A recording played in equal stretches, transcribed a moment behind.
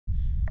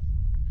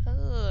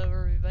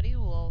everybody,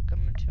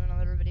 welcome to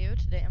another video.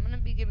 Today I'm going to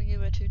be giving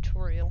you a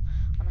tutorial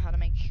on how to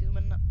make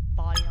human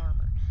body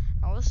armor.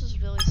 Now this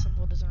is really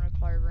simple, it doesn't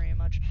require very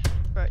much,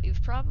 but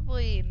you've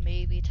probably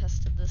maybe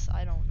tested this,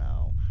 I don't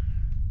know.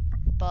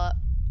 But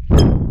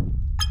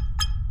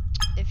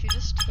if you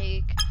just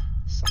take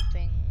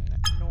something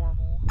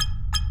normal,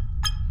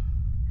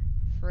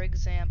 for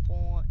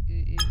example,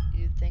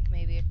 you'd think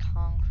maybe a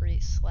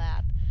concrete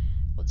slab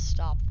would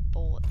stop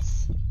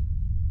bullets.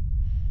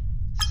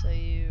 So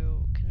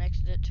you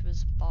connected it to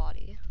his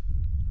body,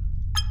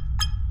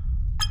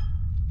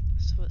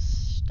 so it's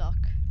stuck.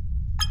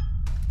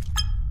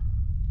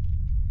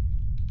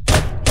 It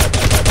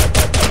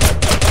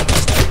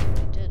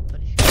did,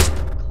 but if you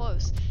get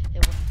close,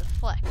 it wouldn't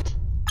deflect.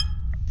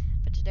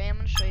 But today I'm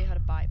going to show you how to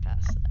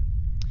bypass that.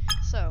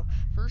 So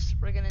first,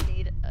 we're going to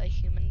need a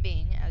human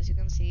being. As you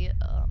can see,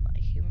 a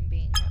human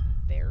being,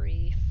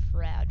 very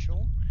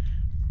fragile.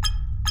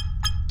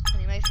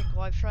 And you may think,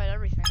 well, I've tried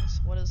everything,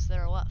 so what is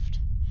there left?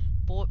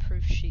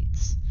 Bulletproof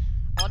sheets.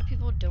 A lot of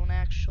people don't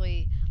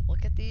actually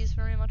look at these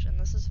very much, and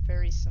this is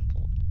very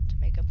simple to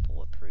make a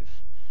bulletproof.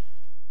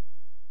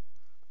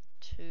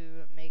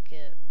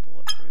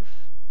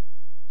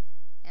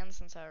 And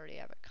since I already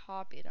have it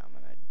copied, I'm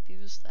going to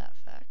abuse that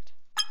fact.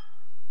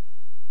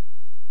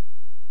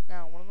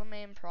 Now, one of the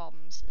main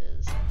problems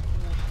is it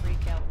will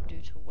freak out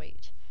due to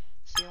weight.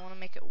 So you want to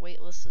make it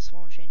weightless. This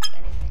won't change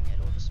anything,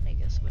 it'll just make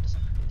it so it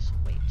doesn't produce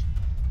weight.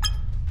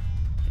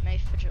 It may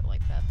fidget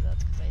like that, but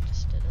that's because I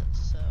just did it,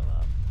 so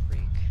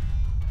freak.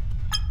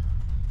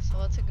 So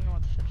let's ignore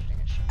the fidgeting,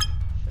 it shouldn't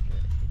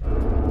fidget if you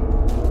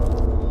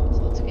don't. So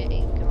let's get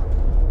a gun.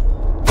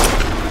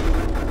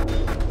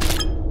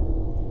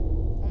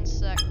 One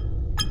sec.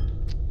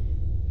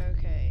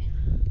 Okay.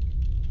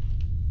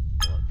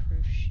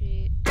 Bulletproof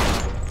sheet.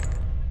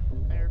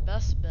 Now your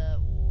best bet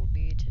will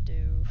be to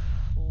do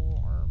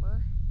full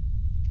armor.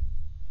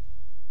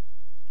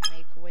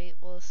 Make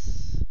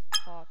weightless,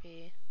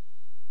 copy.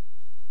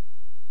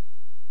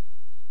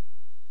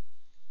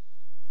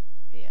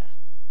 Yeah,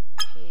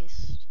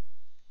 paste.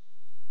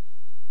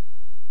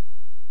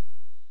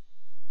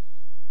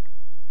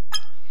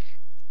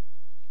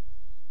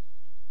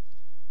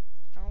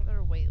 Now that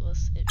they're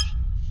weightless, it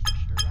shouldn't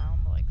fidget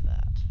around like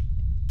that.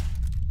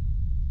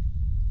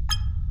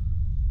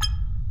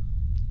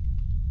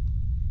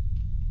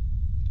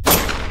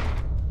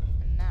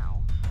 And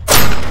now,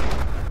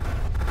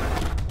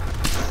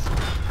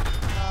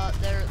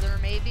 there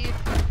may be a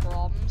few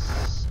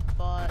problems,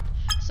 but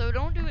so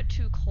don't do it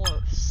too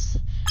close.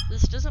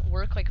 This doesn't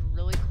work like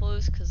really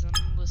close because then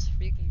this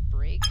freaking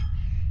break,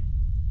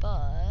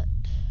 but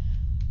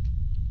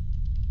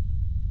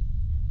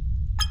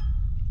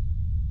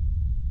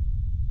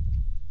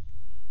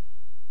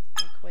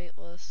make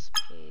weightless,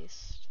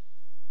 paste.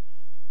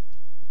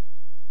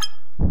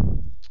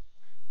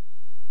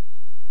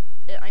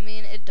 I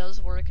mean, it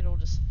does work, it'll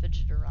just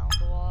fidget around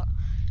a lot,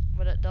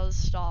 but it does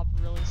stop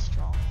really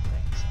strong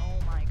things. Oh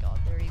my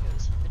god, there he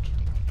goes,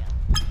 fidgeting again.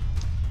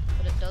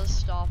 But it does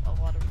stop a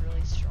lot of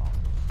really strong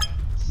things.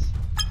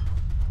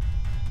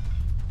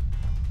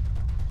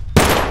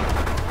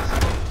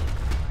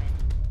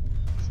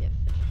 See it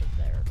fidgeted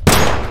there, but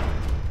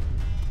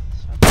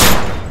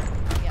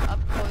yeah, up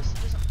close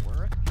it doesn't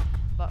work,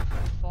 but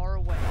from far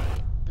away,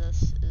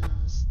 this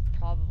is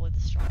probably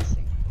the strongest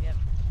thing you can get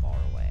from far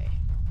away.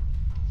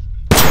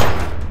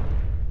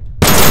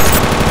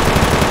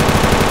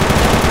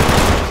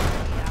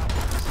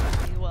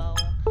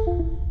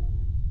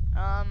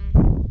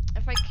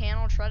 If I can,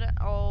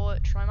 I'll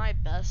try my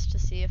best to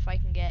see if I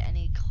can get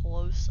any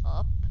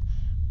close-up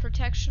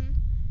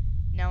protection.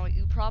 Now,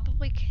 you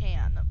probably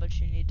can, but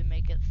you need to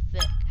make it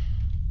thick.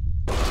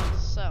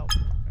 So,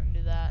 we're gonna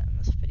do that in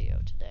this video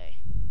today.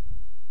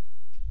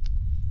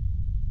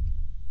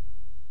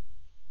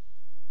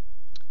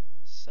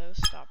 So,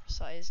 stop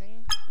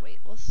resizing,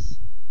 weightless.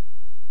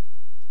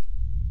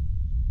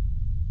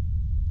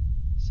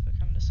 So it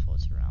kind of just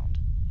floats around.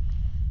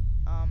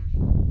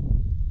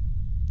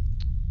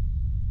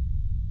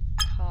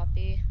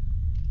 Copy.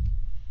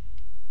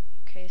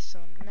 Okay, so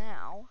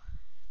now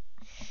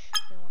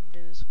what we want to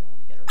do is we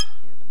want to get our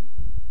human,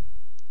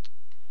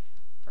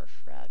 our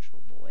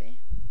fragile boy,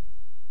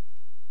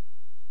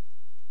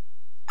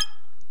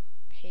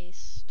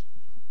 paste,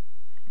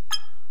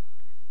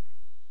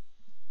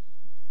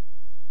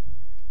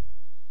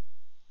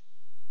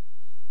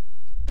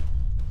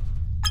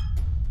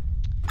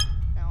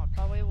 now it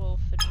probably will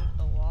fidget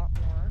a lot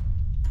more,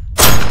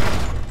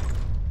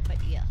 but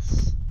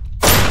yes.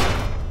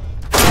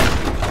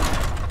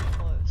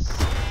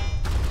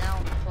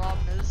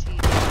 He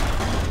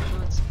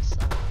hurts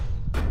himself.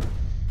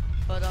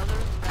 But other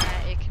than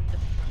that, it can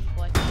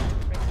deflect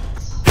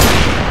crickets.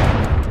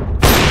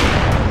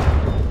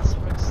 This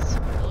works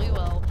really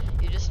well.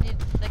 You just need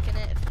to thicken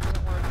it. If it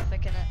doesn't work,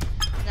 thicken it.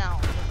 Now,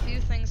 a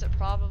few things that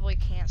probably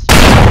can't stop.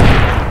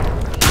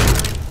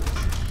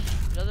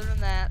 But other than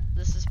that,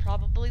 this is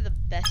probably the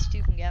best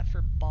you can get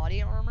for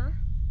body armor.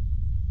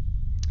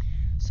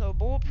 So,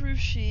 bulletproof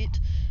sheet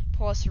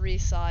plus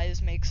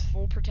resize makes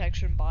full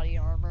protection body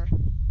armor.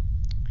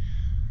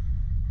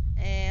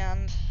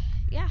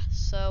 yeah,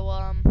 so,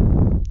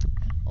 I'll,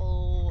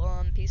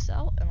 peace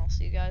out, and I'll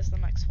see you guys in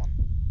the next one.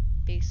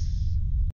 Peace.